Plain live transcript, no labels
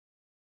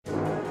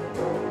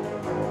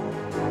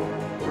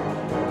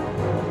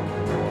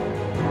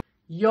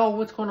Yo,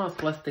 what's going on,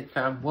 Celestic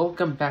fam?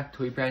 Welcome back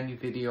to a brand new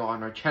video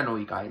on our channel,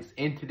 you guys.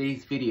 In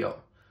today's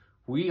video,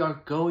 we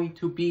are going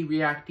to be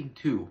reacting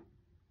to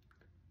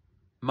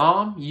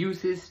Mom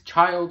uses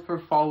child for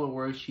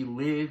followers, she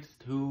lives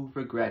to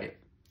regret it.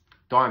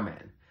 Dhar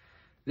Mann.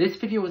 This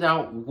video was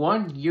out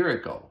 1 year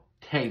ago.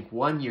 Dang,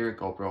 1 year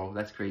ago, bro.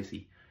 That's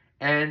crazy.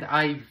 And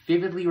I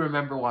vividly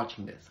remember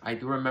watching this. I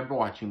do remember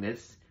watching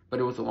this, but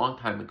it was a long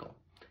time ago.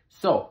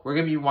 So, we're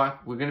gonna be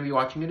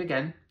watching it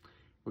again.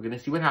 We're gonna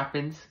see what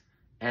happens.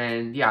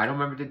 And yeah, I don't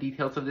remember the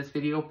details of this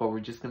video, but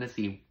we're just gonna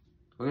see.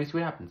 We're gonna see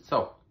what happens.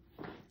 So,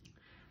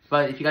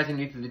 but if you guys are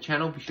new to the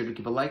channel, be sure to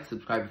give a like,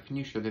 subscribe if you're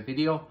new, share the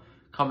video,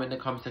 comment in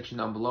the comment section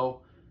down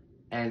below.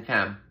 And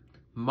fam,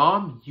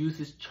 Mom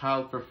uses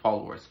child for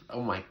followers.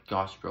 Oh my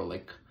gosh, bro.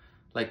 Like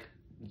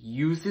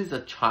uses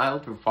a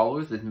child for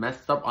followers is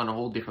messed up on a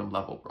whole different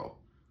level, bro.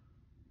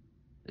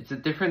 It's a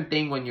different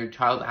thing when your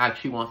child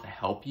actually wants to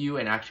help you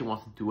and actually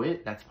wants to do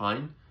it. That's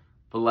fine.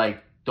 But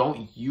like,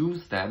 don't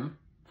use them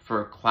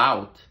for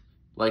clout.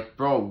 Like,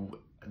 bro,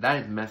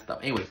 that is messed up.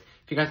 Anyways,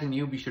 if you guys are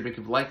new, be sure to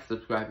give a like,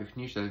 subscribe if you're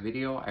new to the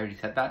video. I already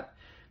said that.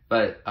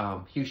 But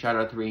huge shout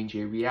out to Rain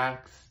J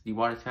Reacts, the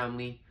Waters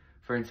family,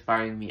 for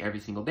inspiring me every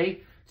single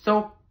day.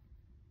 So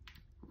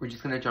we're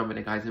just gonna jump in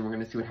it, guys, and we're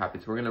gonna see what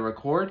happens. We're gonna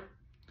record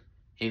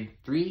in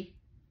 3,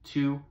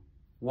 2,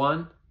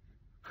 1,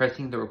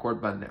 pressing the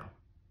record button now.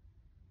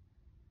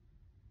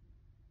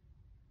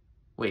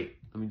 Wait,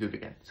 let me do it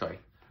again. Sorry.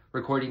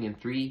 Recording in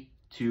 3,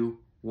 2,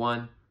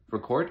 1,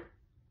 record.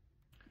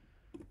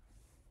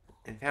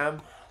 And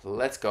fam,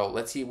 let's go.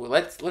 Let's see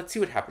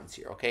what happens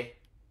here, okay?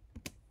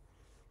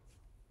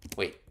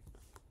 Wait.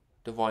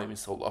 The volume is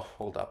so low.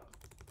 Hold up.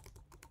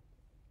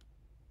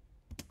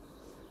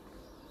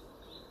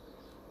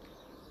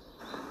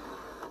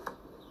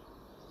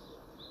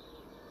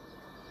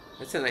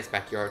 That's a nice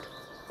backyard.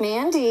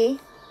 Mandy,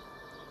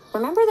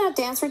 remember that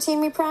dance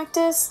routine we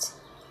practiced?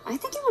 I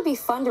think it would be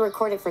fun to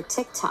record it for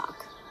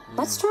TikTok.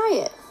 Let's try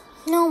it.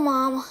 No,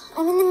 Mom.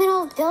 I'm in the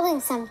middle of building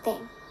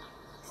something.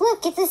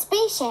 Look, it's a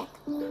spaceship.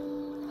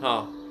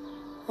 Huh.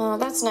 Oh,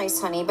 that's nice,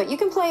 honey, but you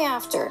can play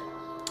after.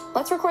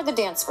 Let's record the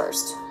dance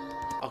first.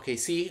 Okay,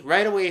 see,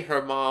 right away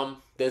her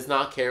mom does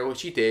not care what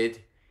she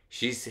did.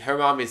 Her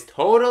mom is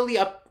totally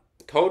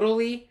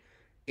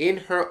in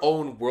her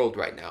own world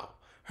right now.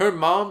 Her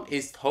mom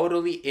is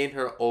totally in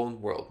her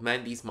own world.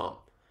 Mandy's mom.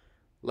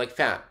 Like,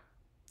 fam,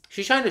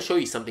 she's trying to show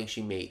you something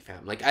she made,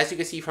 fam. Like, as you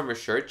can see from her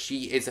shirt,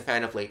 she is a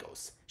fan of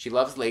Legos. She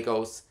loves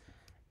Legos,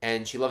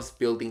 and she loves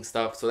building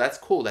stuff, so that's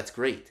cool, that's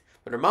great.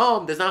 But her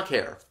mom does not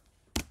care.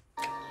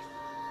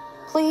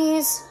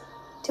 Please,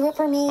 do it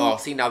for me. Oh,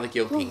 see, now the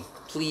guilting.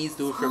 Please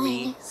do it for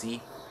me.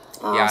 See?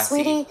 Oh, Yeah,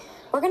 sweetie, see?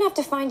 we're gonna have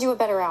to find you a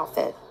better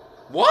outfit.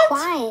 What?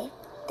 Why?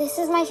 This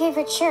is my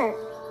favorite shirt.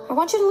 I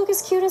want you to look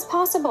as cute as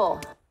possible.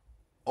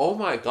 Oh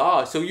my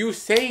gosh. So you're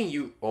saying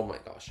you... Oh my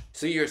gosh.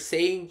 So you're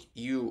saying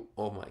you...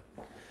 Oh my...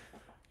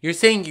 You're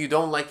saying you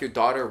don't like your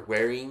daughter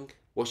wearing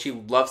what she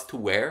loves to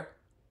wear?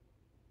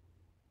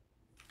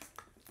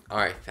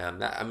 Alright, fam.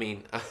 That, I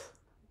mean...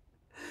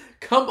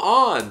 come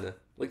on!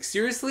 Like,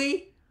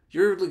 seriously?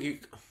 Let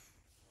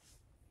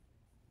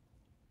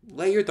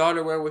your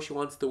daughter wear what she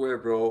wants to wear,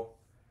 bro.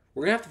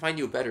 We're gonna have to find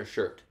you a better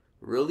shirt.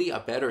 Really?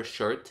 A better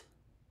shirt?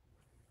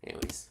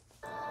 Anyways.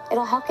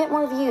 It'll help get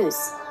more views.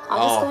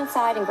 I'll just go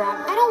inside and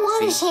grab... I don't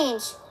want to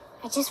change.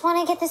 I just want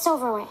to get this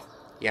over with.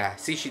 Yeah,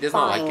 see, she does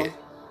not like it.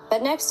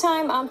 But next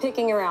time, I'm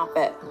picking your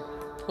outfit.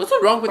 What's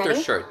wrong with her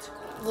Ready? shirt?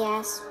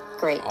 Yes.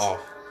 Great. Oh,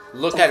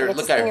 look Don't at her. forget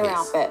Look to at sing her your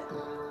face. outfit.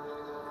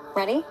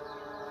 Ready?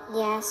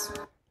 Yes.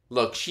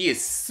 Look, she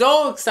is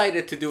so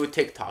excited to do a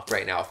TikTok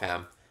right now,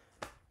 fam.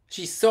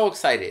 She's so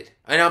excited.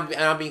 And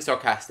I'm being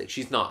sarcastic.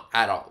 She's not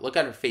at all. Look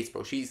at her face,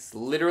 bro. She's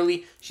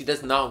literally, she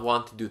does not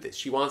want to do this.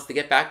 She wants to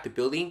get back to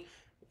building.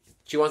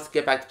 She wants to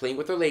get back to playing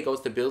with her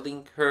Legos, to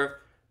building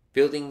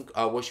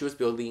what she was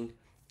building.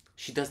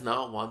 She does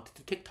not want to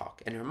do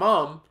TikTok. And her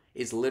mom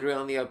is literally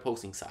on the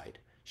opposing side.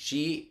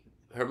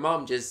 Her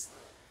mom just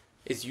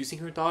is using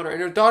her daughter.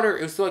 And her daughter,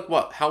 it was like,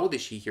 what? How old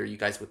is she here? You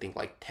guys would think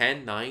like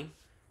 10, 9?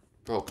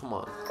 Bro, come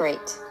on.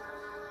 Great.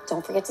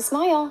 Don't forget to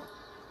smile.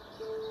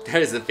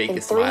 That is the fakest In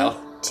 3, smile.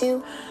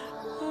 2.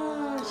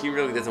 She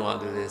really doesn't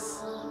want to do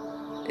this.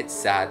 It's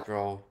sad,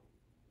 bro.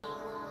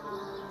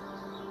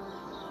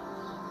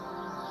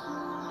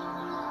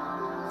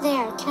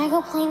 There, can I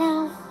go play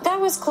now? That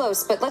was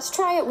close, but let's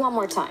try it one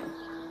more time.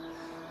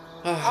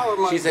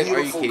 She's like, are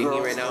you kidding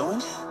me right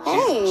now?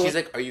 Hey. She's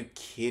like, are you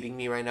kidding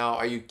me right now?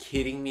 Are you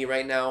kidding me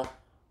right now?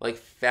 Like,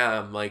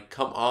 fam, like,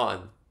 come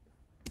on.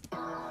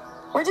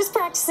 We're just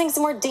practicing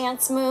some more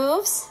dance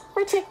moves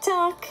for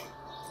TikTok.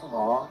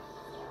 Aw.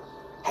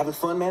 Having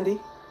fun,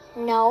 Mandy?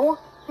 No.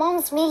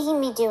 Mom's making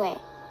me do it.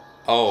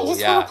 Oh, I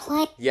just yeah. want to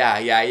play.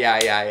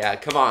 Yeah.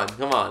 Come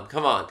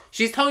on.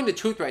 She's telling the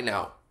truth right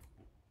now.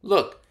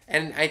 Look,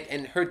 and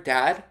her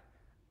dad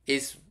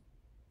is,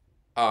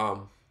 I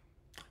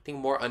think,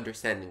 more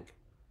understanding.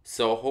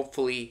 So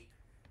hopefully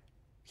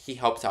he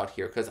helps out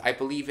here. Because I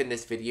believe in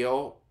this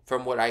video,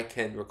 from what I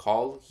can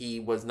recall, he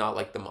was not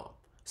like the mom.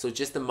 So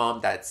just the mom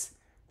that's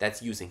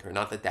that's using her,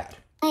 not the dad.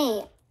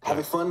 Play.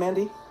 Having fun,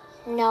 Mandy?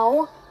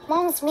 No,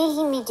 Mom's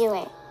making me do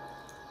it.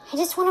 I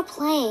just want to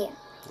play.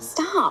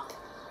 Stop.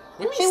 What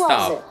do you She mean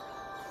loves stop?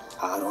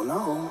 it. I don't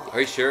know.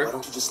 Are you sure? Why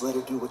don't you just let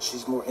her do what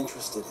she's more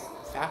interested in?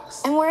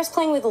 Facts. And where's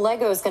playing with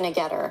Legos gonna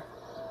get her?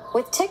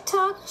 With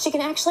TikTok, she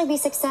can actually be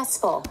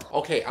successful.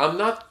 Okay, I'm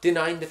not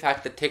denying the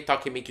fact that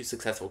TikTok can make you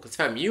successful. Because,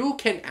 fam, you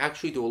can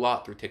actually do a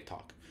lot through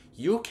TikTok.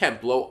 You can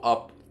blow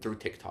up through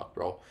TikTok,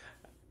 bro.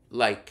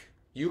 Like,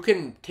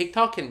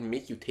 TikTok can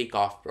make you take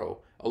off, bro.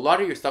 A lot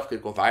of your stuff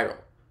could go viral,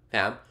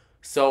 fam.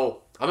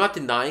 So, I'm not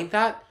denying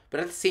that. But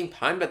at the same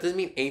time, that doesn't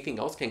mean anything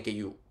else can't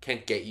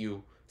get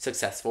you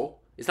successful.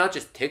 It's not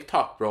just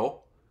TikTok, bro.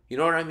 You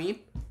know what I mean?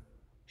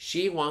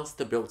 She wants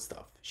to build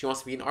stuff. She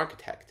wants to be an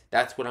architect.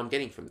 That's what I'm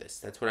getting from this.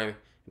 That's what I'm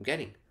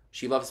getting.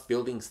 She loves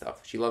building stuff.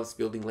 She loves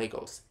building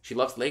Legos. She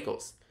loves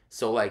Legos.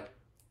 So, like...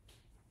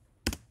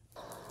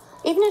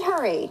 Even at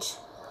her age.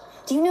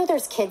 Do you know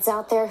there's kids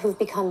out there who've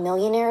become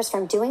millionaires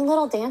from doing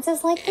little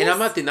dances like this? And I'm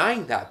not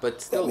denying that,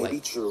 but still, That may like... be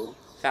true.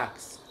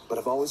 Facts. But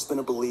I've always been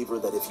a believer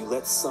that if you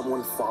let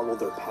someone follow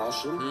their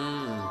passion,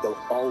 they'll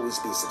always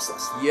be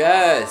successful.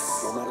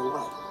 Yes! No matter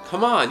what.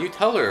 Come on, you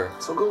tell her.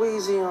 So go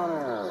easy on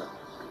her.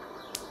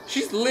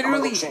 She's I'm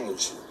literally... gonna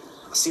change.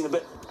 I'll see you in a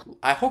bit.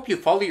 I hope you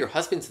follow your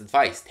husband's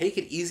advice. Take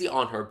it easy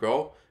on her,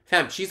 bro.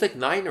 Fam, she's like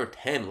 9 or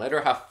 10. Let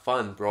her have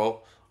fun,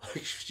 bro.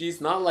 She's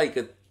not like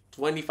a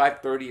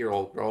 25,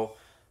 30-year-old, bro.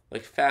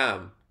 Like,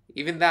 fam,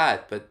 even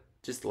that, but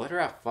just let her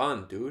have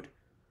fun, dude.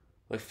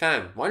 Like,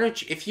 fam, why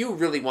don't you, if you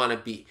really want to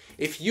be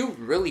a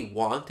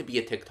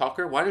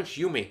TikToker, why don't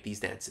you make these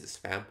dances,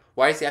 fam?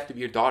 Why does it have to be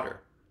your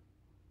daughter?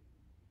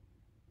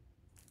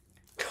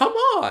 Come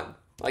on!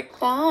 Like,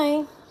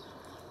 Bye.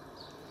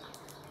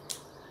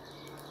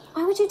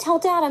 Why would you tell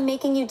Dad I'm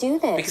making you do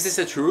this? because it's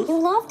the truth? You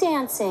love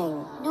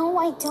dancing. No,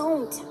 I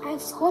don't.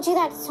 I've told you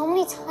that so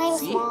many times,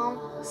 See? Mom.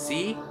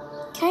 See?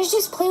 Can I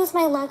just play with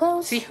my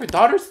Legos? See, her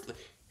daughter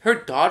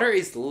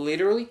is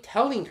literally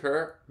telling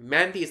her,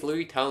 Mandy is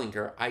literally telling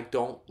her, I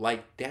don't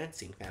like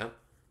dancing, fam.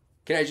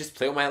 Can I just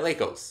play with my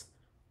Legos?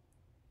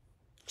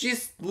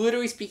 She's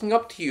literally speaking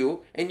up to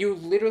you, and you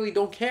literally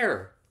don't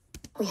care.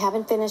 We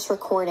haven't finished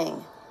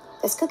recording.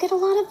 This could get a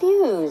lot of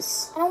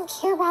views. I don't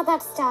care about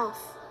that stuff.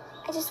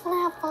 I just want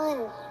to have fun.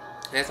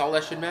 And that's all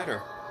that should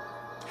matter.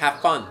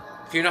 Have fun.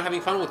 If you're not having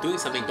fun with doing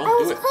something, I don't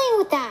was do it. playing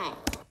with that.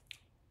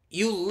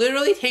 You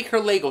literally take her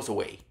Legos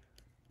away.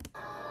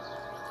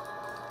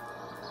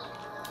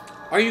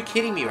 Are you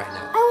kidding me right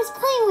now? I was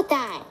playing with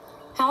that.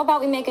 How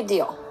about we make a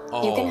deal?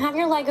 Oh. You can have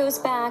your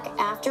Legos back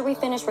after we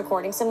finish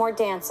recording some more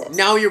dances.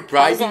 Now you're How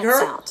does bribing that her?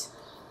 sound?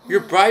 You're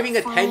bribing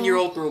a Fine.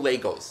 10-year-old through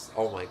Legos.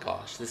 Oh my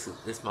gosh.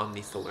 This mom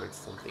needs to learn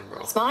something,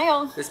 bro.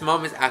 Smile. This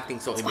mom is acting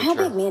so Smile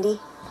immature. big, Mandy.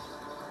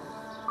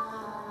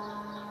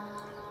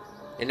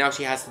 And now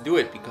she has to do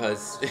it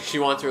because she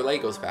wants her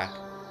Legos back.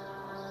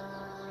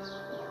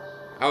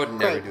 I would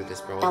never Great. do this,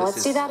 bro. Now This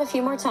let's do that a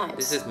few more times.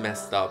 This is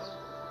messed up.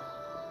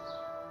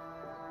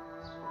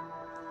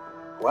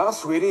 Wow,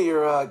 sweetie,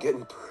 you're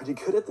getting pretty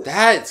good at this.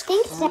 That's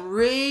Thanks, Dad.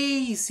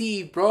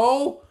 crazy,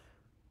 bro.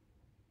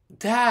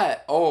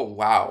 Oh,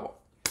 wow.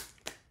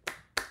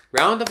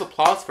 Round of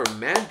applause for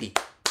Mandy.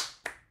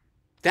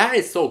 That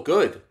is so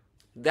good.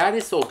 That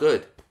is so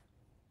good.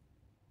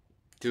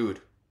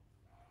 Dude.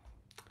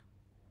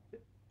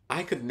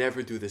 I could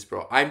never do this,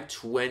 bro. I'm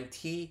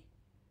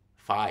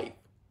 25.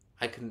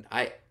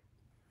 I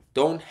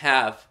don't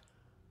have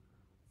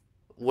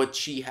what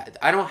she had.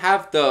 I don't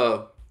have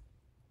the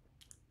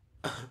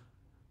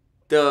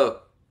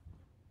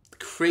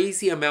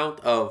crazy amount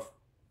of,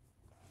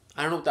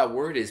 I don't know what that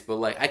word is, but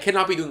like, I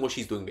cannot be doing what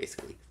she's doing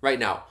basically right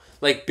now.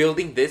 Like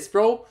building this,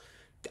 bro,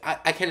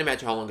 I can't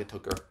imagine how long it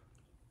took her.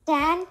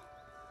 Dad?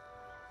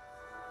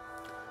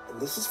 And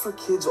this is for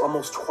kids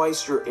almost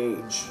twice your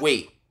age.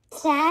 Wait,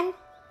 Dad?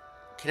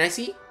 can I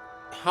see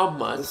how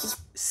much? This is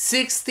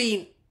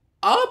 16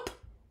 up?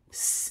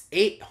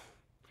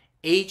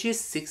 Ages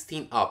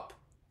 16 up.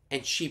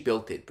 And she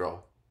built it,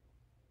 bro.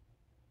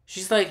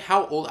 She's like,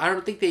 how old? I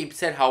don't think they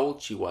said how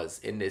old she was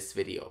in this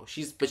video.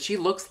 But she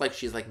looks like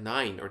she's like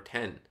 9 or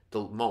 10,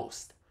 the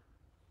most.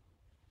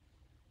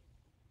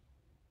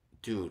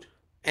 Dude.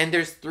 And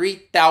there's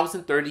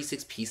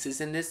 3,036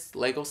 pieces in this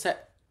Lego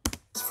set.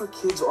 This is for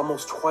kids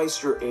almost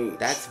twice your age.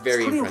 That's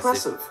very It's pretty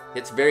impressive. impressive.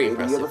 It's very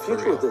Maybe impressive. you have a For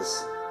future with real.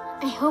 this.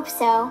 I hope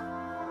so.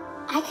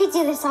 I could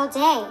do this all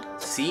day.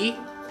 See?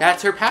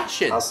 That's her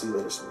passion. I'll see you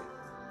later, sweetie.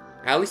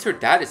 At least her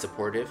dad is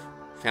supportive.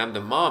 Fam,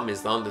 the mom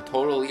is on the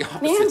totally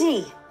opposite.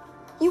 Mandy,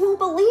 you won't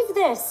believe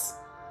this.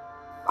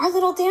 Our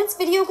little dance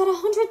video got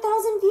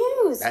 100,000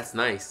 views. That's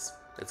nice.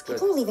 That's good.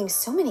 People are leaving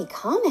so many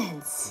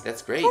comments.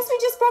 That's great. Plus, we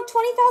just broke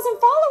 20,000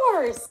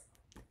 followers.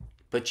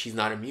 But she's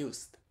not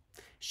amused.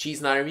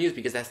 She's not amused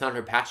because that's not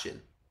her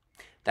passion.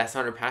 That's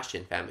not her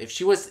passion, fam. If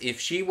she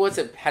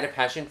had a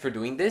passion for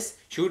doing this,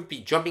 she would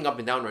be jumping up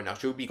and down right now.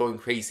 She would be going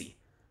crazy.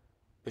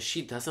 But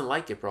she doesn't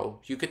like it, bro.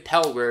 You could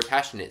tell where her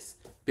passion is.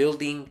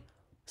 Building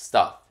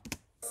stuff.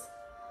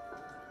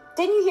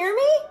 Didn't you hear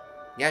me?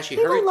 Yeah, she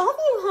People heard. love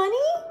you,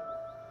 honey.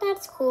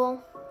 That's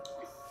cool.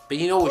 But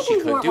you know what she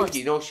could do?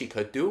 You know what she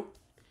could do?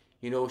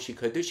 You know what she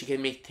could do? She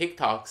can make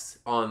TikToks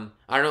on...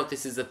 I don't know if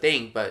this is a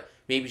thing, but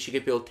maybe she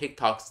could build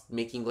TikToks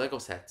making Lego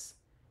sets.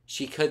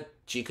 She could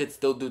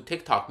still do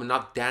TikTok, but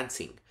not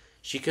dancing.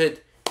 She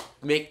could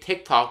make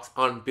TikToks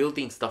on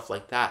building stuff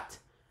like that.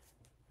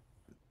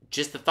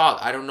 Just a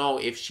thought. I don't know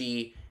if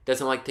she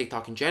doesn't like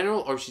TikTok in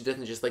general, or if she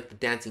doesn't just like the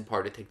dancing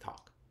part of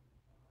TikTok.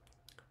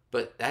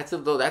 But that's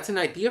an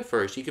idea for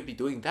her. She could be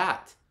doing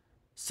that.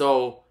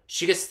 So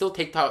she could still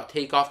take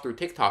off through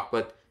TikTok,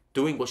 but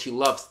doing what she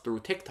loves through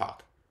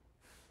TikTok.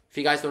 If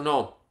you guys don't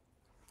know,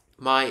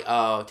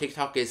 my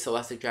TikTok is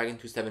Celestic Dragon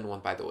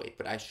 271, by the way.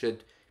 But I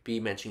should be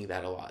mentioning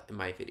that a lot in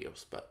my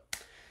videos. But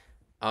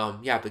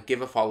yeah, but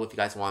give a follow if you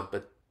guys want.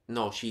 But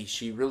no,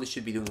 she really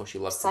should be doing what she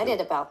loves.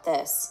 Excited about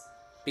this.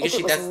 Because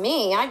if it was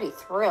me, I'd be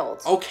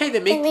thrilled. Okay,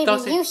 then maybe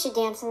you should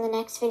dance in the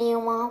next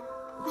video, Mom.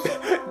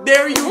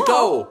 There you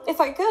go.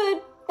 If I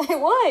could, I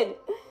would.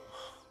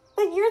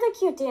 But you're the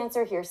cute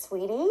dancer here,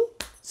 sweetie.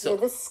 You're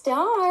the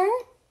star.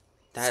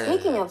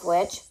 Speaking of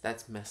which...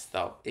 That's messed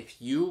up. If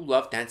you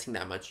love dancing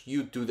that much,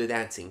 you do the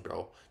dancing,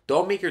 bro.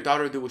 Don't make your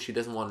daughter do what she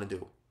doesn't want to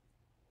do.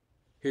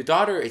 Your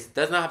daughter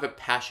does not have a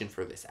passion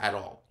for this at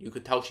all. You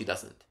could tell she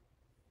doesn't.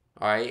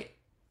 Alright?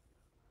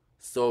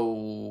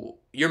 So,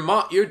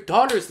 your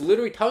daughter's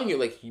literally telling you,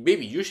 like,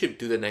 maybe you should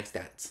do the next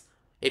dance.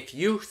 If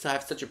you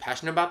have such a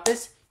passion about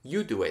this,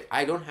 you do it.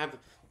 I don't have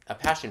a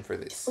passion for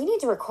this. We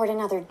need to record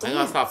another dance. I'm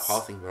gonna stop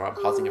pausing, bro. I'm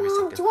pausing every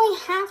second. Do I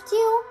have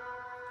to?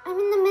 I'm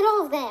in the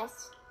middle of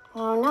this.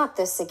 Oh, not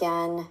this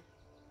again.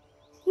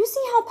 You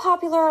see how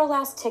popular our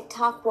last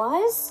TikTok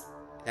was?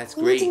 That's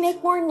we great. need to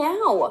make more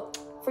now.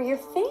 For your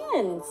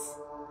fans.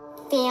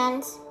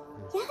 Fans?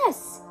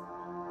 Yes.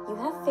 You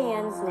have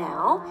fans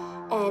now,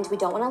 and we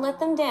don't want to let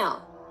them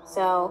down.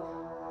 So,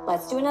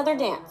 let's do another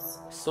dance.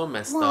 So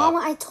messed Mom,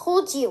 up. I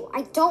told you,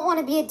 I don't want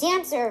to be a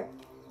dancer.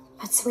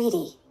 But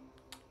sweetie,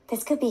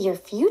 this could be your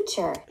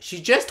future.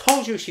 She just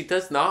told you she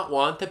does not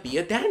want to be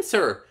a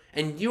dancer.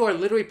 And you are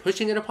literally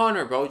pushing it upon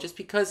her, bro. Just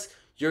because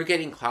you're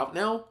getting clout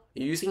now.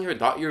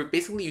 You're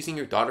basically using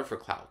your daughter for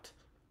clout.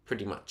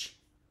 Pretty much.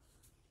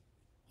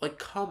 Like,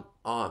 come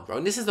on, bro.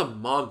 And this is a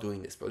mom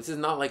doing this, bro. This is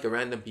not like a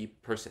random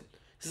person.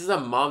 This is a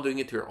mom doing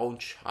it to her own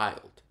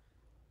child.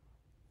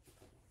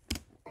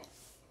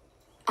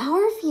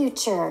 Our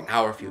future.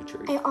 Our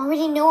future. I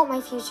already know what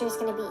my future is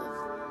going to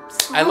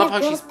be. I love how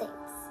she's... things.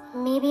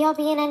 Maybe I'll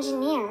be an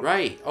engineer.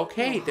 Right.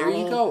 Okay, there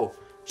you go.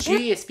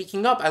 She is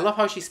speaking up. I love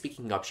how she's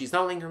speaking up. She's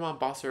not letting her mom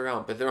boss her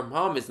around. But her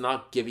mom is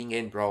not giving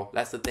in, bro.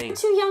 That's the thing. You're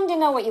too young to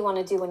know what you want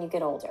to do when you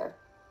get older.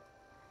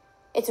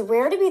 It's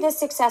rare to be this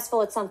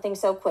successful at something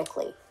so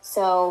quickly.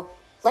 So,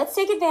 let's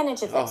take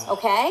advantage of this,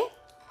 okay?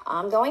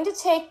 I'm going to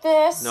take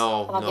this.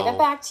 No, and I'll give it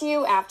back to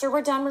you after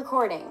we're done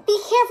recording. Be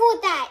careful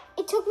with that.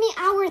 It took me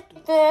hours.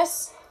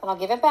 This, and I'll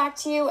give it back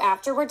to you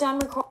after we're done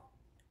recording.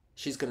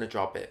 She's gonna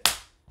drop it.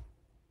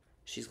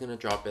 She's gonna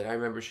drop it. I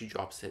remember she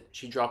drops it.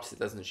 She drops it,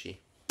 doesn't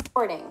she? Be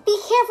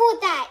careful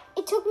with that.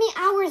 It took me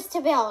hours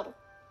to build.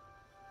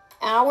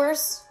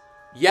 Hours?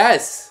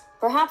 Yes!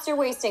 Perhaps you're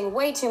wasting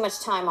way too much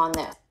time on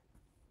this.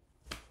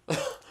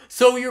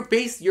 So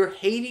you're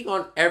hating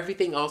on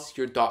everything else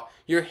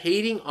you're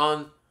hating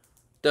on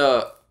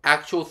the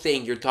actual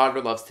thing your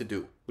daughter loves to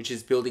do, which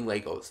is building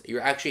Legos.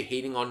 You're actually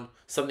hating on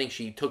something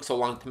she took so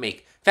long to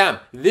make. Fam,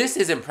 this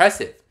is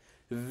impressive.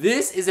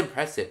 This is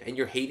impressive. And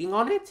you're hating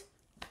on it?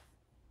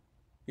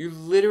 You're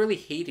literally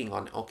hating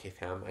on it. Okay,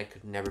 fam, I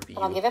could never be you.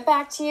 I'll give it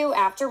back to you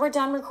after we're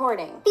done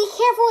recording. Be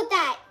careful with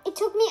that. It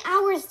took me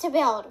hours to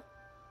build.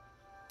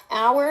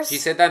 Hours? She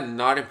said that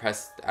not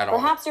impressed at all.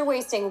 Perhaps you're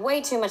wasting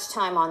way too much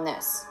time on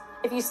this.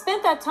 If you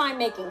spent that time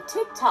making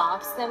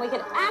TikToks, then we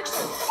could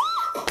actually...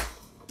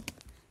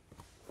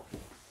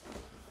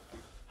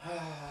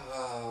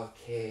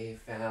 Okay,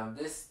 fam.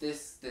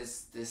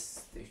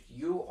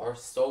 You are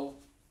so...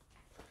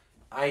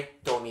 I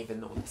don't even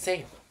know what to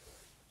say.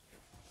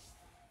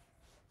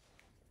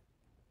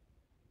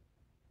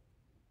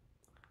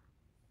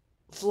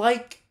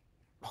 Like...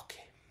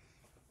 Okay.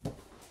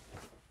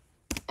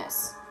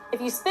 Yes. If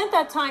you spent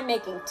that time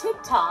making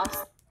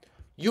TikToks...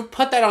 You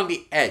put that on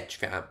the edge,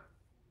 fam.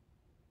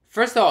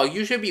 First of all,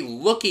 you should be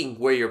looking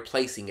where you're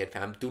placing it,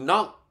 fam. Do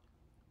not...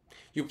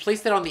 You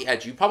placed it on the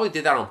edge. You probably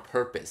did that on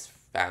purpose,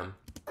 fam.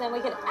 Then we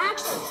could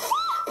actually...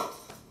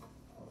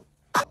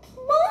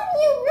 Mom,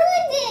 you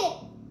ruined it!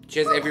 She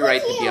has every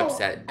right to be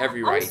upset.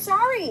 Every right. I'm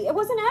sorry. It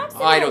was an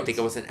accident. I don't think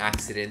it was an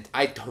accident.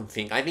 I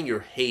think you're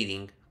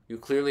hating. You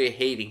clearly are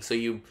hating, so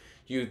you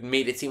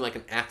made it seem like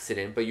an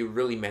accident, but you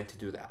really meant to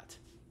do that.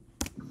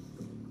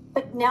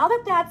 But now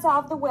that that's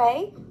out of the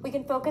way, we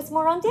can focus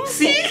more on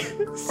dancing.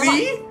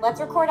 See? Come on, let's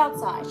record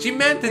outside. She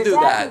meant to Your do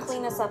dad that. Can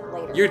clean this up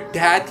later. Your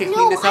dad can No,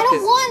 clean this up. I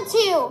don't want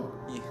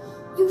to.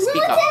 You Speak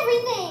ruined up.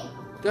 everything.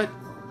 Good.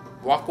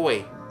 Walk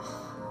away.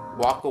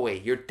 Walk away.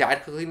 Your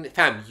dad can clean it.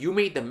 Fam, you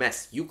made the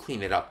mess. You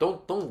clean it up.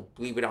 Don't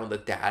leave it on the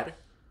dad.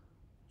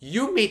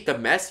 You made the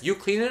mess. You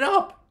clean it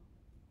up.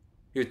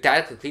 Your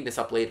dad can clean this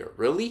up later.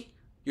 Really?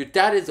 Your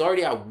dad is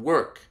already at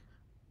work.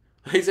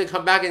 He's gonna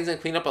come back and he's gonna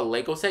clean up a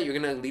Lego set. You're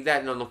gonna leave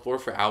that on the floor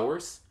for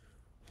hours?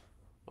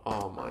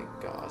 Oh my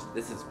gosh,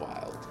 this is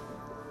wild.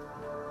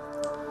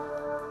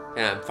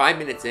 And 5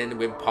 minutes in,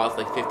 we've paused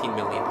like 15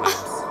 million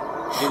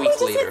times. 2 weeks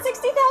we just later. hit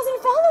 60,000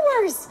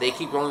 followers. They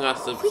keep growing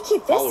us of If we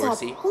keep this followers, up,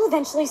 see? we'll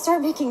eventually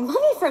start making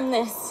money from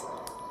this.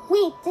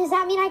 Wait, does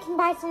that mean I can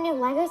buy some new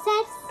Lego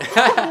sets?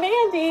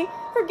 Mandy,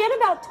 forget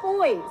about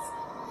toys.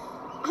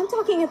 I'm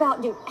talking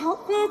about new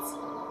outfits,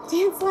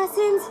 dance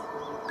lessons.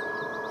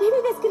 Maybe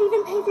this could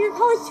even pay for your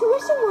college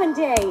tuition one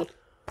day.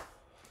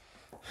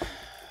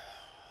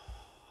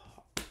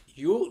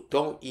 You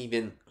don't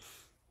even...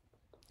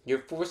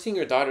 You're forcing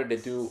your daughter to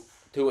do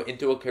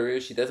into a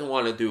career she doesn't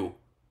want to do.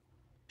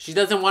 She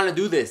doesn't want to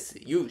do this.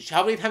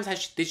 How many times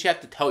did she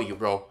have to tell you,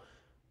 bro?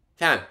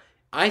 Fam,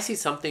 I see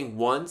something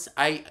once,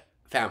 I'm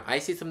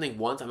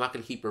not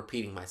going to keep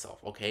repeating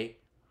myself, okay?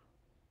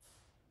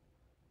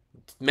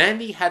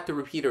 Mandy had to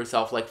repeat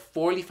herself like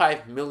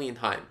 45 million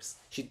times.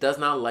 She does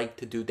not like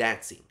to do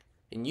dancing.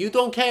 And you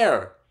don't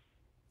care.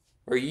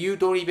 Or you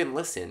don't even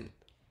listen.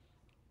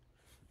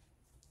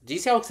 Do you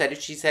see how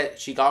excited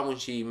she got when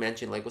she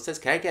mentioned Lego sets?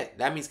 Can I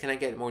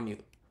get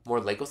more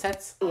Lego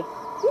sets? You know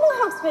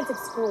how expensive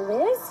school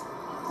is.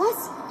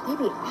 Plus,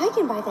 maybe I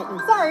can buy that new...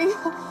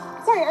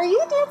 Sorry, are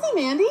you Dancing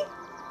Mandy?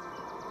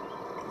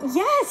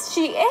 Yes,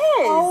 she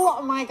is.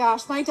 Oh my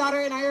gosh, my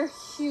daughter and I are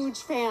huge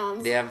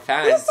fans. They have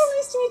fans. It was so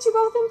nice to meet you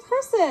both in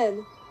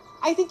person.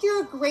 I think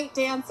you're a great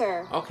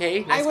dancer.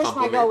 Okay, nice I wish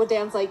compliment. my girl would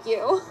dance like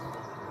you.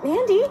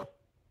 Mandy?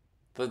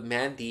 But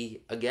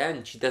Mandy,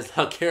 again, she does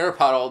not care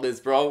about all this,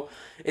 bro.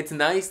 It's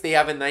nice they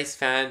have a nice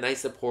fan,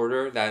 nice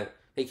supporter that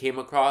they came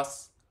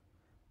across.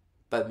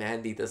 But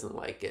Mandy doesn't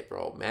like it,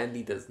 bro.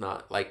 Mandy does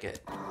not like it.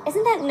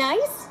 Isn't that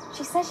nice?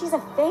 She says she's a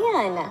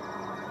fan.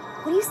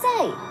 What do you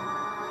say?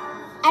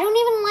 I don't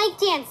even like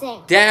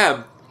dancing.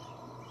 Damn!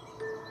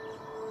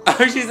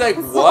 She's like,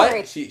 I'm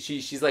what? sorry.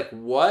 She's like,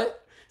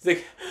 what? It's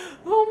like,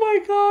 oh my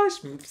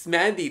gosh.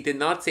 Mandy did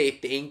not say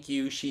thank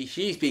you.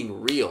 She's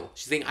being real.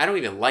 She's saying, I don't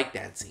even like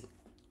dancing.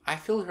 I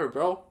feel her,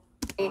 bro.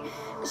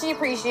 She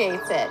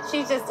appreciates it.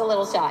 She's just a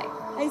little shy.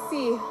 I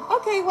see.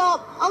 Okay,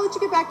 well, I'll let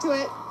you get back to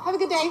it. Have a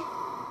good day.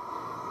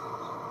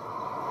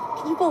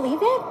 Can you believe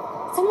it?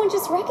 Someone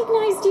just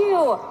recognized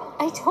you.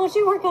 I told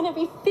you we're gonna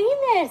be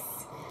famous.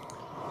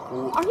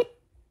 Are you...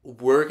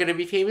 We're gonna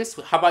be famous?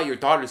 How about your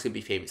daughter's gonna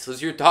be famous? So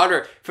it's your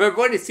daughter. For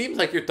everyone, it seems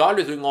like your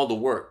daughter's doing all the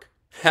work.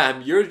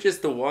 You're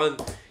just the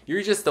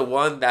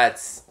one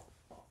that's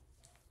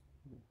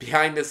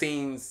behind the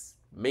scenes,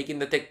 making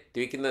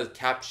the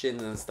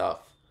captions and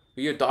stuff.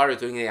 But your daughter's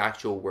doing the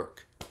actual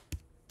work.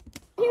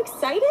 Are you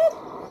excited?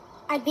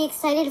 I'd be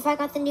excited if I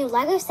got the new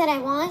Lego set I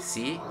want.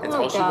 See? That's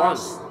Oh all she gosh,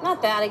 wants.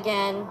 not that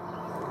again.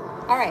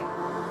 All right,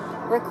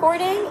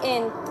 recording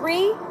in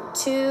 3,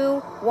 2,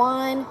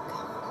 1.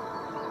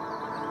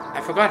 I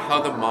forgot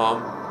how the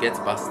mom gets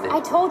busted. I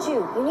told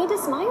you, you need to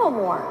smile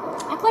more.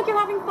 Act like you're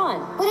having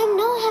fun. But I'm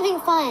not having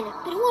fun.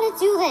 I don't want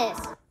to do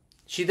this.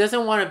 She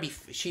doesn't want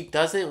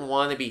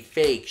to be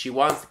fake. She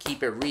wants to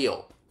keep it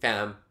real,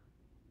 fam.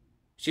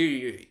 So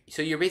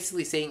you're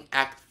basically saying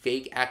act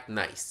fake, act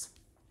nice.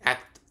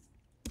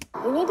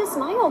 You need to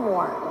smile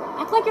more.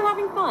 Act like you're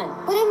having fun.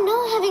 But I'm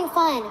not having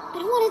fun. I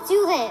don't want to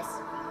do this.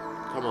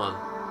 Come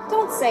on.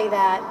 Don't say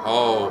that.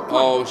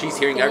 Oh, she's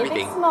hearing Give me a big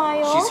everything.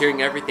 smile. She's hearing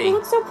You everything.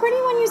 look so pretty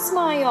when you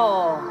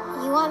smile.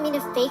 You want me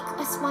to fake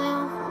a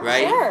smile?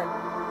 Right?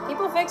 Sure.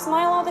 People fake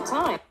smile all the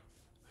time.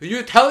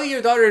 You're telling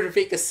your daughter to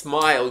fake a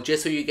smile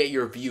just so you get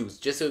your views,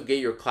 just so you get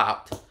your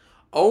clapped.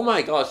 Oh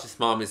my gosh, this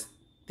mom is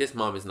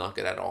not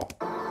good at all.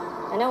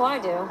 I know I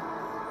do.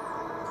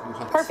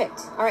 What? Perfect.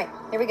 All right,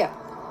 here we go.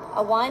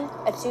 A 1,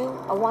 a 2,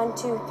 a 1,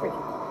 2, 3.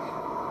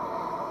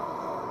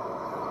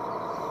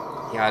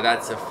 Yeah,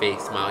 that's a fake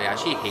smile. Yeah,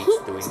 she hates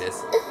doing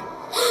this.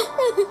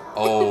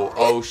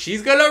 Oh,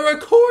 she's gonna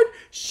record.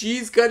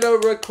 She's gonna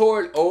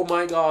record. Oh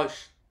my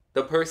gosh.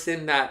 The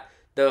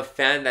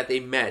fan that they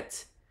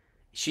met,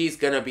 she's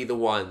gonna be the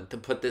one to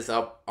put this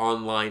up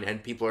online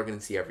and people are gonna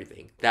see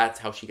everything. That's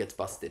how she gets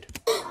busted.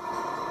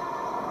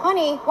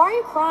 Honey, why are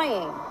you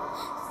crying?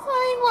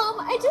 Sorry, Mom.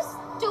 I just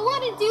don't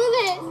want to do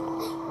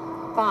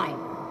this.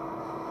 Fine.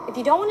 If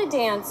you don't want to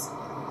dance,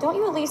 don't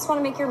you at least want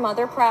to make your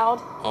mother proud?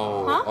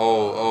 Huh?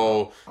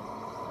 Oh.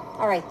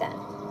 All right then.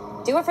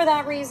 Do it for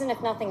that reason,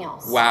 if nothing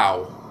else.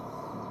 Wow.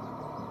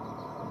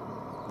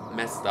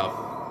 Messed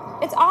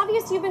up. It's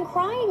obvious you've been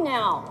crying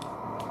now.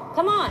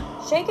 Come on,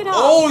 shake it off.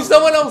 Oh,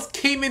 someone else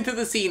came into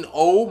the scene.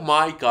 Oh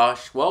my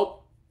gosh.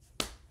 Well,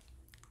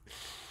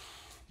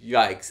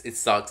 yikes. It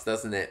sucks,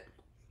 doesn't it?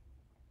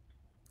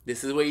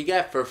 This is what you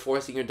get for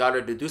forcing your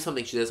daughter to do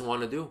something she doesn't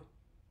want to do.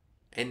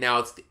 And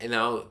now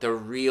the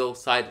real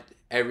side,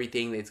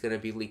 everything that's gonna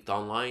be leaked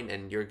online,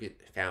 and you're good,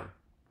 fam.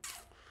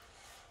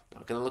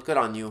 Not gonna look good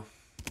on you.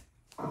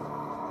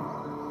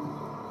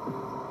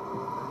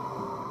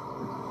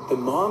 The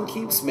mom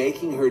keeps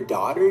making her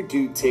daughter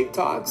do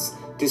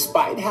TikToks,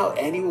 despite how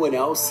anyone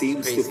else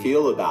seems to Crazy.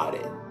 feel about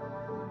it.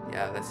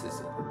 Yeah, this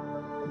is...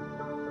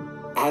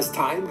 As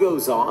time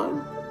goes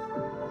on,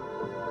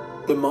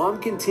 The mom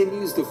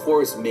continues to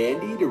force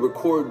Mandy to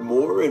record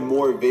more and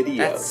more videos.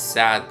 That's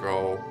sad,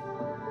 bro.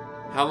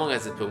 How long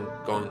has it been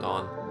going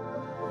on?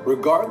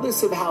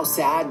 Regardless of how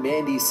sad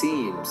Mandy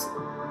seems,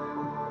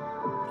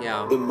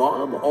 Yeah. the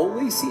mom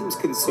only seems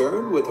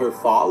concerned with her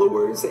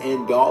followers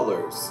and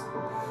dollars.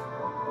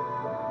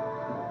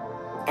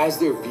 As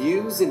their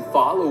views and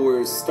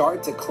followers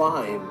start to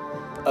climb,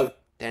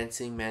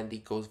 Dancing Mandy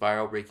goes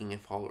viral, breaking in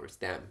followers.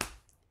 Damn.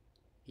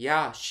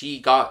 Yeah,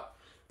 she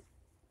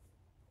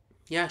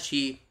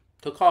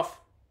took off.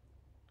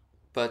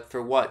 But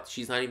for what?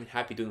 She's not even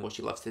happy doing what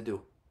she loves to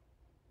do.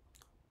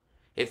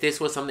 If this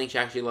was something she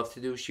actually loves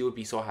to do, she would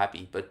be so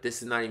happy. But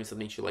this is not even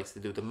something she likes to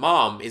do. The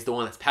mom is the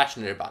one that's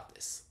passionate about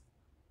this,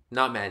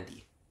 not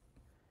Mandy.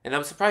 And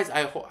I'm surprised.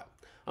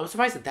 I'm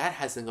surprised that dad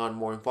hasn't gotten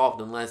more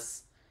involved,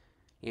 unless,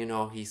 you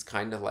know, he's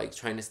kind of like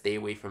trying to stay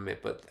away from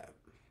it. But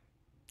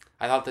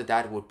I thought the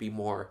dad would be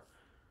more,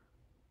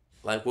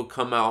 like, would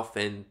come out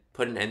and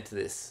put an end to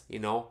this, you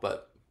know?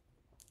 But,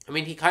 I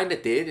mean, he kind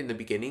of did in the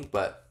beginning,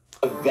 but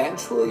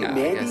eventually yeah,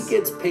 Mandy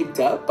gets picked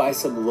up by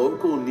some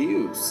local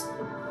news.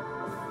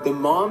 The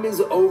mom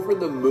is over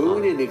the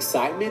moon in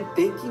excitement,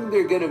 thinking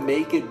they're gonna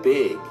make it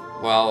big.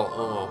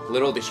 Well,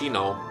 little does she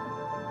know.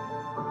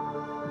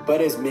 But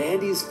as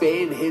Mandy's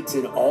fame hits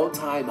an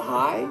all-time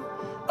high,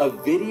 a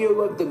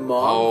video of the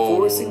mom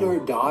forcing her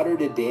daughter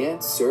to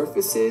dance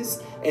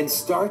surfaces and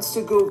starts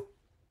to go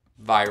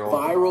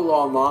viral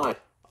online.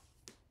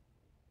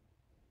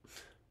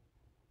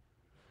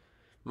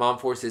 Mom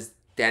forces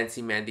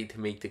Dancing Mandy to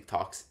make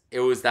TikToks. It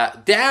was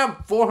that,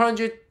 damn,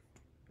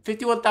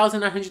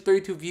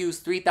 451,932 views,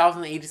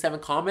 3,087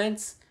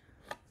 comments.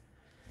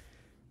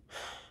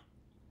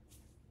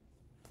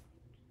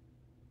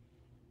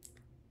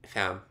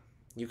 Fam,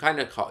 you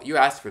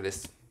asked for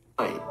this.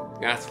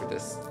 You asked for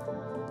this.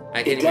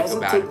 I can't It even feel doesn't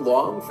bad. take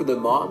long for the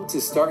mom to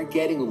start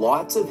getting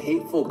lots of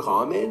hateful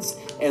comments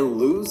and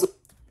lose.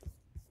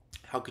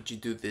 How could you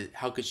do this?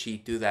 How could she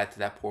do that to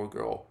that poor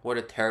girl? What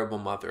a terrible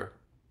mother.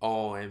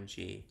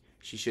 OMG.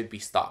 She should be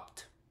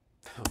stopped.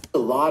 A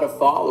lot of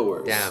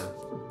followers. Damn.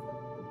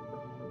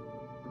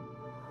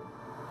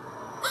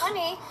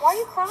 Honey, why are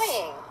you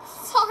crying?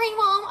 Sorry,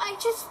 Mom. I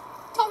just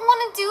don't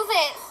want to do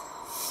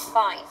this.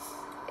 Fine.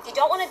 If you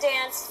don't want to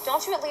dance,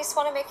 don't you at least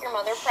want to make your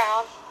mother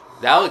proud?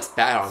 That looks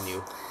bad on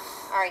you.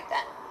 All right,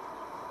 then.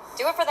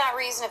 Do it for that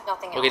reason, if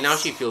nothing else. Okay, now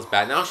she feels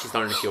bad. Now she's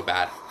starting to feel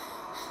bad.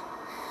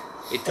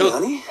 It Hey, took...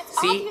 honey?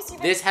 See,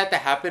 this had to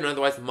happen,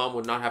 otherwise mom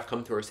would not have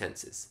come to her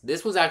senses.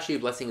 This was actually a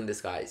blessing in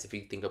disguise, if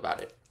you think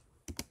about it.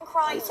 I'm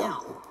crying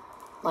now.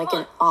 Like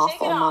Come an on,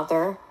 shake awful it off.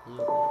 mother.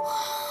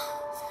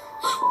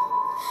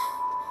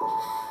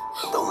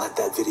 Don't let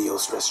that video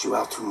stress you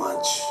out too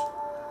much.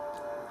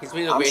 He's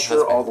being a I'm great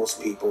sure all husband. those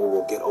people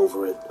will get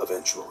over it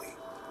eventually.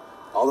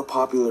 All the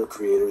popular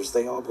creators,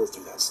 they all go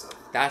through that stuff.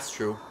 That's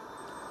true.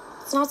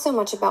 It's not so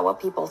much about what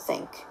people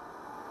think.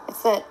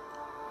 It's that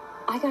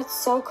I got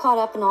so caught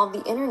up in all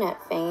the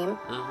internet fame,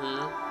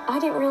 I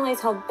didn't realize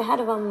how bad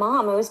of a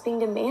mom I was being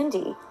to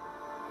Mandy.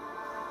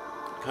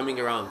 Coming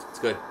around. It's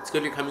good. It's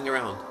good you're coming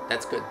around.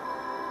 That's good.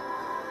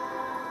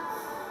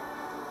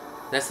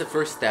 That's the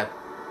first step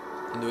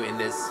in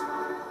this.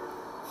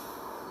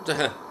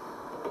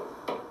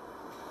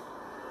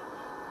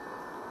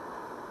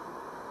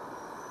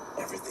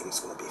 Everything's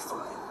gonna be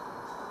fine.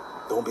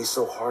 Don't be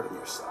so hard on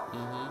yourself.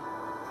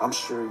 I'm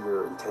sure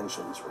your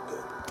intentions were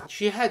good.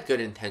 She had good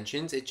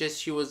intentions. It's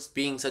just she was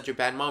being such a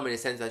bad mom in a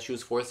sense that she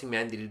was forcing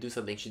Mandy to do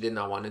something she did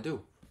not want to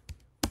do.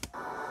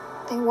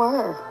 They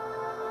were.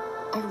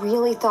 I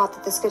really thought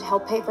that this could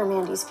help pay for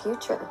Mandy's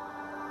future.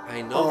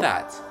 I know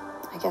that.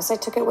 I guess I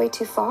took it way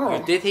too far.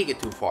 You did take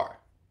it too far.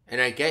 And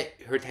I get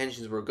her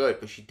intentions were good,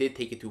 but she did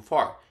take it too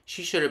far.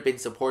 She should have been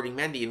supporting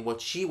Mandy in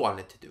what she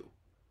wanted to do.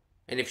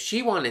 And if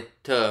she wanted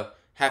to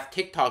have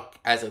TikTok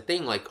as a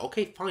thing, like,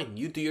 okay, fine,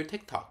 you do your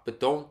TikTok, but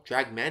don't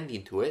drag Mandy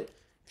into it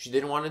if she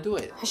didn't want to do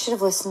it. I should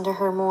have listened to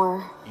her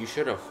more. You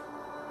should have.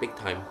 Big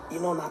time. You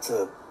know, not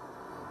to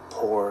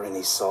pour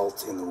any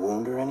salt in the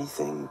wound or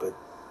anything, but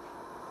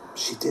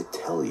she did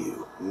tell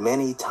you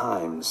many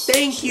times.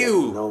 Thank she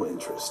you! had no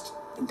interest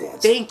in dancing.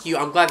 Thank you.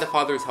 I'm glad the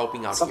father is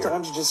helping out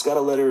Sometimes you just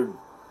gotta let her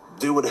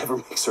do whatever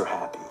makes her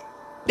happy. here.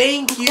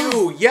 Thank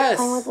you! Yes!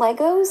 Playing with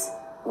Legos?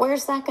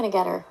 Where's that gonna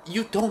get her?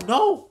 You don't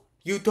know.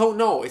 You don't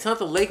know. It's not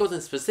the Legos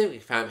in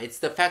specific, fam. It's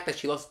the fact that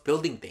she loves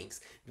building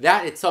things.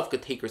 That itself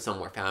could take her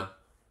somewhere, fam.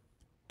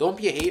 Don't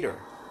be a hater.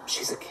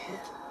 She's a kid.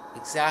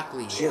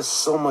 Exactly. She has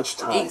so much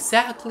time.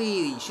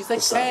 Exactly. She's like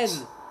Besides,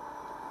 10.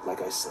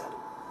 like I said,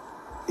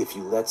 if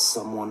you let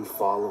someone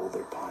follow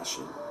their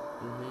passion,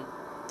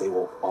 they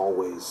will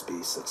always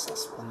be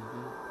successful.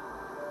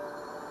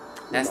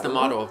 That's the No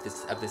motto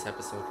matter of this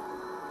episode.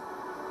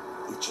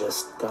 You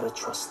just gotta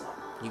trust them.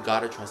 You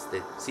gotta trust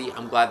it. See,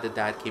 I'm glad the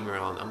dad came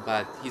around. I'm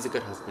glad he's a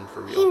good husband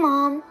for Hey, real.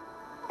 Mom.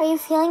 Are you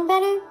feeling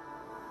better?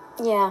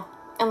 Yeah,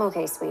 I'm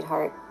okay,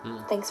 sweetheart.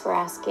 Thanks for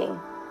asking.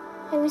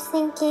 I was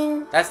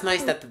thinking That's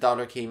nice that the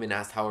daughter came and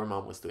asked how her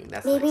mom was doing.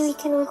 That's maybe we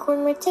nice. can record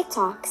more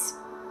TikToks.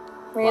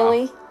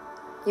 Really?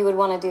 You would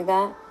want to do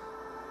that?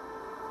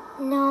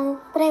 No,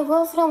 but I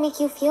will if it'll make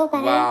you feel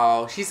better.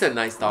 Wow, she's a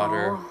nice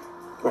daughter.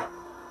 Oh.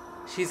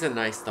 She's a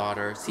nice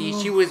daughter. See,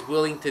 she was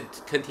willing to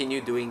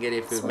continue doing it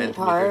if it meant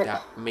to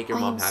Sweetheart, make your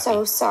mom I'm happy.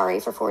 so sorry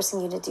for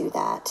forcing you to do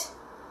that.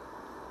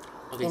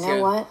 Okay, You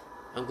know what?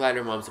 I'm glad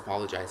her mom's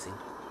apologizing.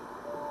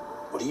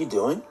 What are you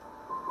doing?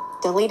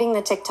 Deleting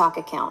the TikTok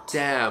account.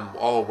 Damn.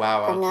 Oh,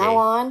 wow. From now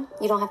on,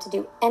 you don't have to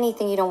do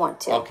anything you don't want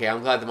to. Okay,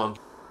 I'm glad the mom...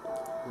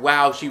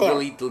 Wow, she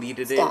really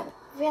deleted it. Done.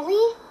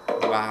 Really?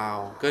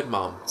 Wow. Good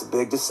mom. It's a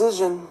big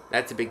decision.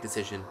 That's a big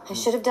decision. I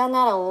should have done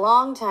that a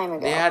long time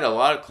ago. They had a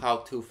lot of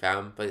clout too,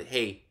 fam. But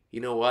hey,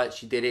 you know what?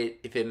 She did it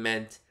if it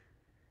meant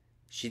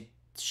she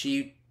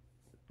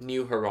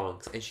knew her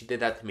wrongs. And she did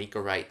that to make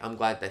her right. I'm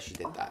glad that she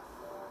did that.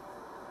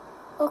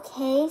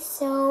 Okay,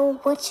 so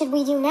what should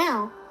we do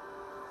now?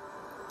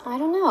 I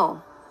don't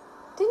know.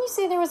 Didn't you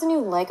say there was a new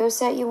Lego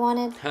set you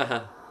wanted?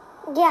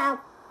 Yeah,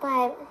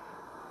 but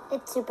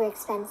it's super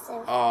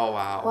expensive. Oh,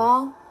 wow.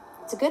 Well,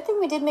 it's a good thing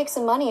we did make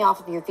some money off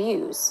of your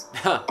views.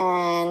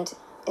 And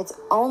it's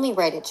only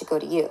right it should go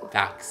to you.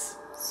 Facts.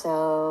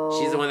 So...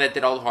 She's the one that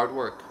did all the hard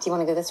work. Do you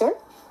want to go to the store?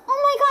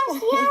 Oh my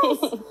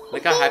gosh, yes!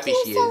 Look how happy she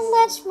Thank you so is.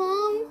 much,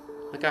 Mom.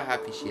 Look how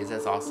happy she is.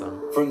 That's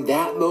awesome. From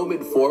that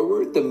moment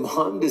forward, the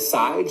mom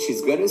decides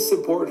she's going to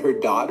support her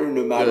daughter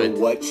no matter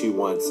what she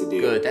wants to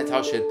do. Good. That's how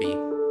it should be.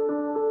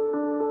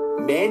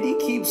 Mandy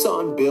keeps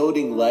on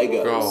building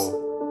Legos.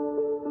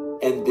 Bro.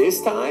 And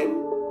this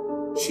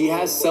time, she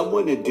has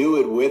someone to do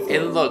it with her.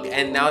 And look,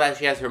 and now that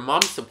she has her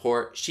mom's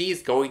support,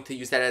 she's going to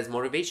use that as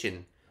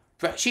motivation.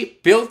 But she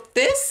built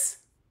this?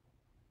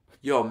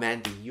 Yo,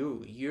 Mandy,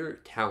 you're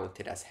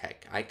talented as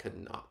heck. I could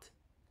not.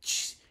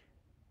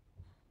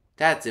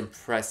 That's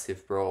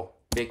impressive, bro.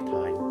 Big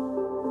time.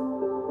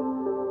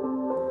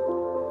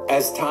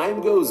 As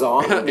time goes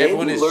on,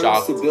 Everyone Mandy is learns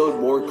shocked. to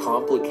build more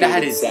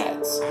complicated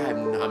sets.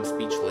 I'm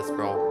speechless,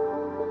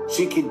 bro.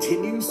 She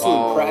continues to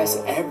impress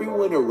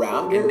everyone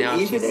around her,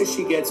 even as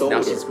she gets older.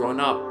 Now she's grown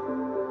up.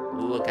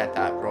 Look at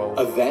that, bro.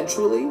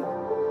 Eventually,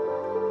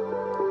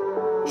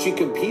 she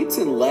competes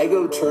in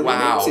Lego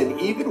tournaments and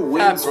even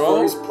wins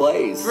first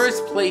place.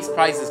 First place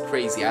prize is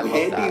crazy. I love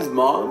that. Mandy's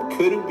mom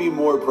couldn't be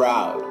more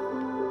proud.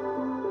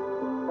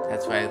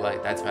 That's what I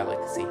like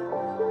to see.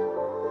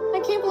 I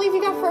can't believe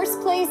you got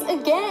first place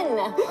again.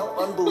 How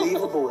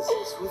unbelievable is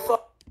this? We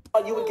thought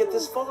you would get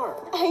this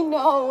far. I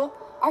know.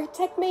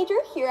 Architect major,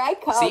 here I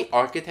come. See,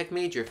 architect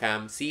major,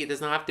 fam. See, it does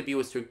not have to be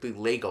with strictly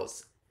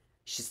Legos.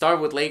 She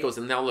started with Legos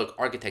and now look,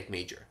 architect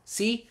major.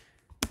 See?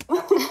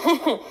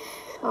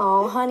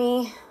 Oh,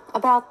 honey,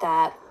 about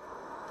that.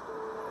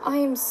 I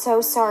am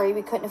so sorry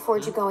we couldn't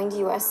afford you going to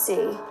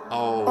USC.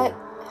 Oh. But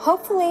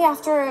hopefully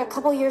after a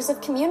couple years of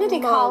community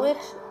Mom, college...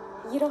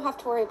 You don't have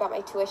to worry about my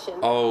tuition.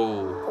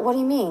 Oh. What do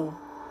you mean?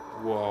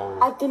 Whoa.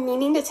 I've been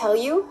meaning to tell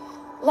you.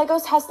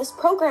 Legos has this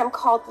program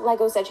called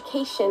Legos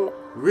Education.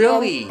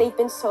 Really? And they've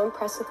been so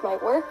impressed with my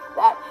work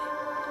that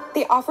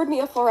they offered me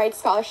a full-ride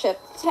scholarship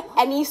to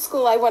any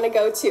school I want to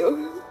go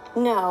to.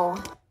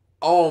 No.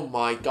 Oh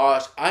my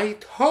gosh, I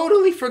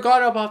totally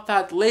forgot about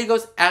that.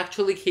 Legos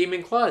actually came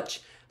in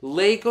clutch.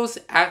 Legos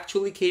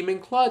actually came in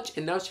clutch.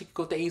 And now she can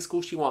go to any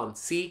school she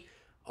wants. See?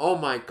 Oh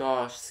my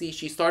gosh. See,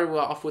 she started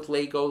off with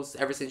Legos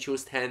ever since she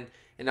was 10.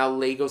 And now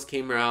Legos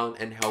came around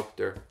and helped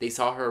her. They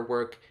saw her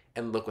work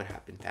and look what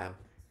happened, fam.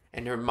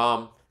 And her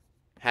mom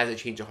has a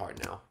change of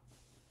heart now.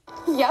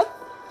 Yep.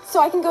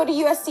 So I can go to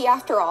USC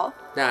after all.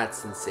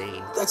 That's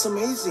insane. That's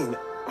amazing.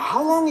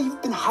 How long have you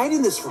been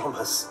hiding this from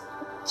us?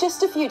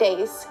 Just a few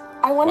days.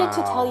 I wanted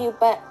to tell you,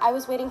 but I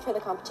was waiting for the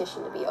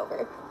competition to be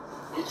over.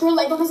 Your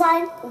Lego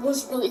design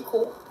was really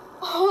cool.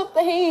 Oh,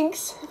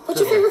 thanks. What's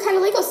your favorite kind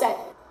of Lego set?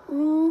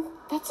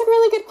 That's a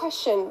really good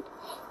question.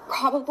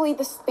 Probably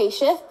the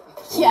spaceship.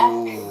 Yeah.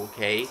 Ooh,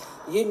 okay.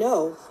 You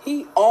know,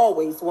 he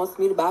always wants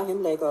me to buy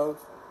him Legos.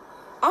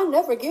 I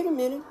never get him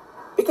any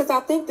because I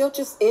think they'll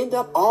just end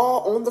up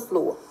all on the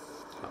floor.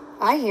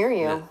 I hear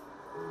you. Yeah.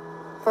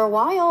 For a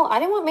while, I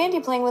didn't want Mandy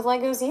playing with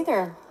Legos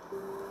either.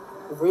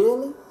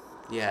 Really?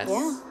 Yes.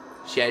 Yeah.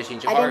 She had a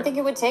change of I heart. didn't think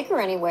it would take her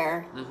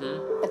anywhere.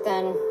 Mm-hmm. But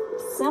then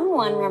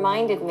someone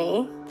reminded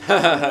me,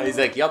 He's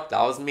like, yup,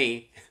 that was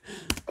me.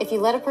 if you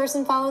let a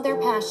person follow their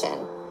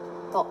passion,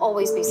 they'll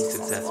always be Be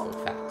successful.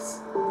 successful.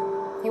 Facts.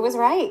 He was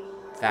right.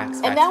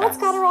 Facts, And now it's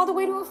got her all the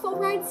way to a full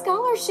ride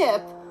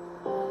scholarship.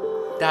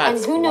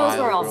 That's and who knows wild,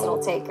 where else bro.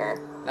 it'll take her.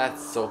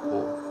 That's so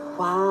cool.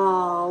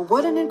 Wow,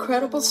 what an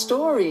incredible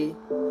story.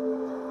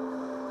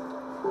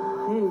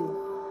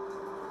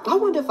 I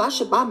wonder if I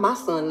should buy my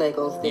son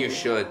Legos then. You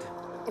should.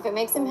 If it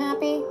makes him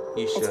happy,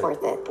 You should. it's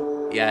worth it.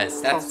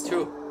 Yes, that's Trust me.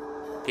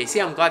 true. Okay,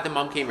 see, I'm glad the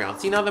mom came around.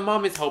 See, now the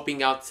mom is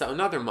helping out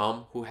another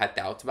mom who had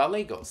doubts about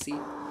Legos. See?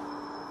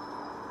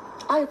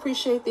 I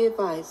appreciate the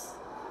advice.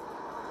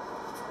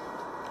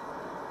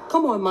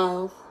 Come on,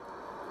 Miles.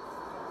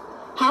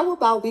 How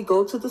about we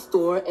go to the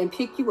store and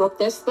pick you up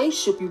that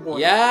spaceship you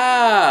want?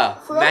 Yeah!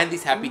 For real?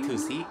 Mandy's happy too,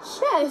 see?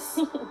 Yes.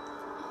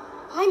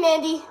 Hi,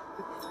 Mandy.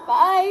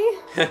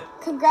 Bye.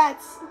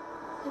 Congrats.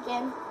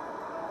 Again.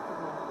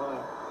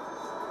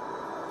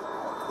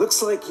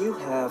 Looks like you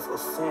have a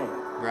fan.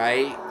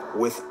 Right?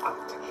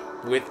 without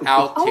TikTok.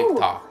 Without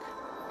TikTok.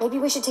 Maybe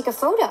we should take a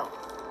photo.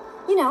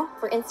 You know,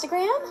 for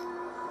Instagram?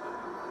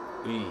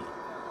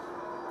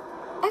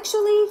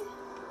 Actually,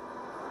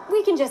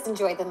 we can just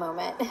enjoy the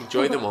moment.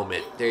 Enjoy the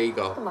moment. There you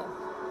go. Come on.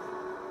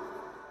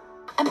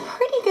 I'm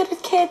pretty good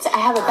with kids. I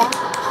have a back.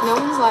 No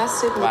one's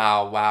lasted.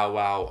 Wow, wow,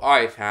 wow.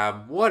 Alright,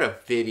 fam. What a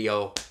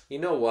video. You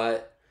know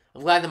what?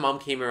 I'm glad the mom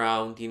came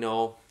around, you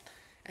know,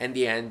 in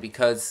the end,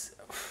 because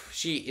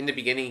in the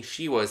beginning,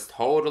 she was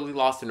totally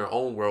lost in her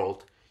own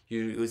world,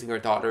 using her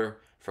daughter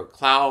for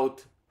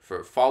clout,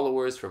 for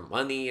followers, for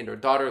money, and her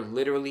daughter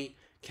literally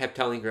kept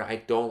telling her, I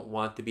don't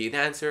want to be a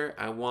dancer,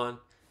 I want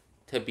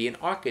to be an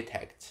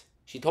architect.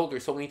 She told her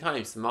so many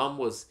times. Mom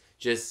was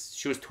she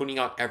was tuning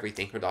out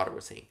everything her daughter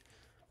was saying.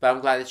 But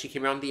I'm glad that she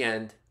came around the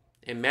end.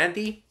 And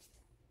Mandy,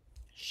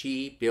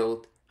 she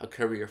built a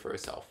career for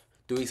herself,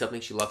 doing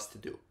something she loves to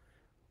do.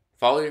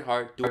 Follow your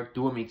heart,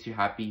 do what makes you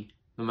happy,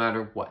 no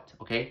matter what,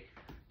 okay?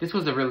 This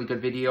was a really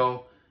good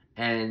video,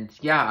 and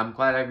yeah, I'm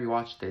glad I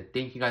rewatched it.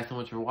 Thank you guys so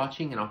much for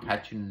watching, and I'll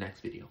catch you in the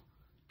next video.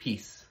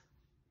 Peace.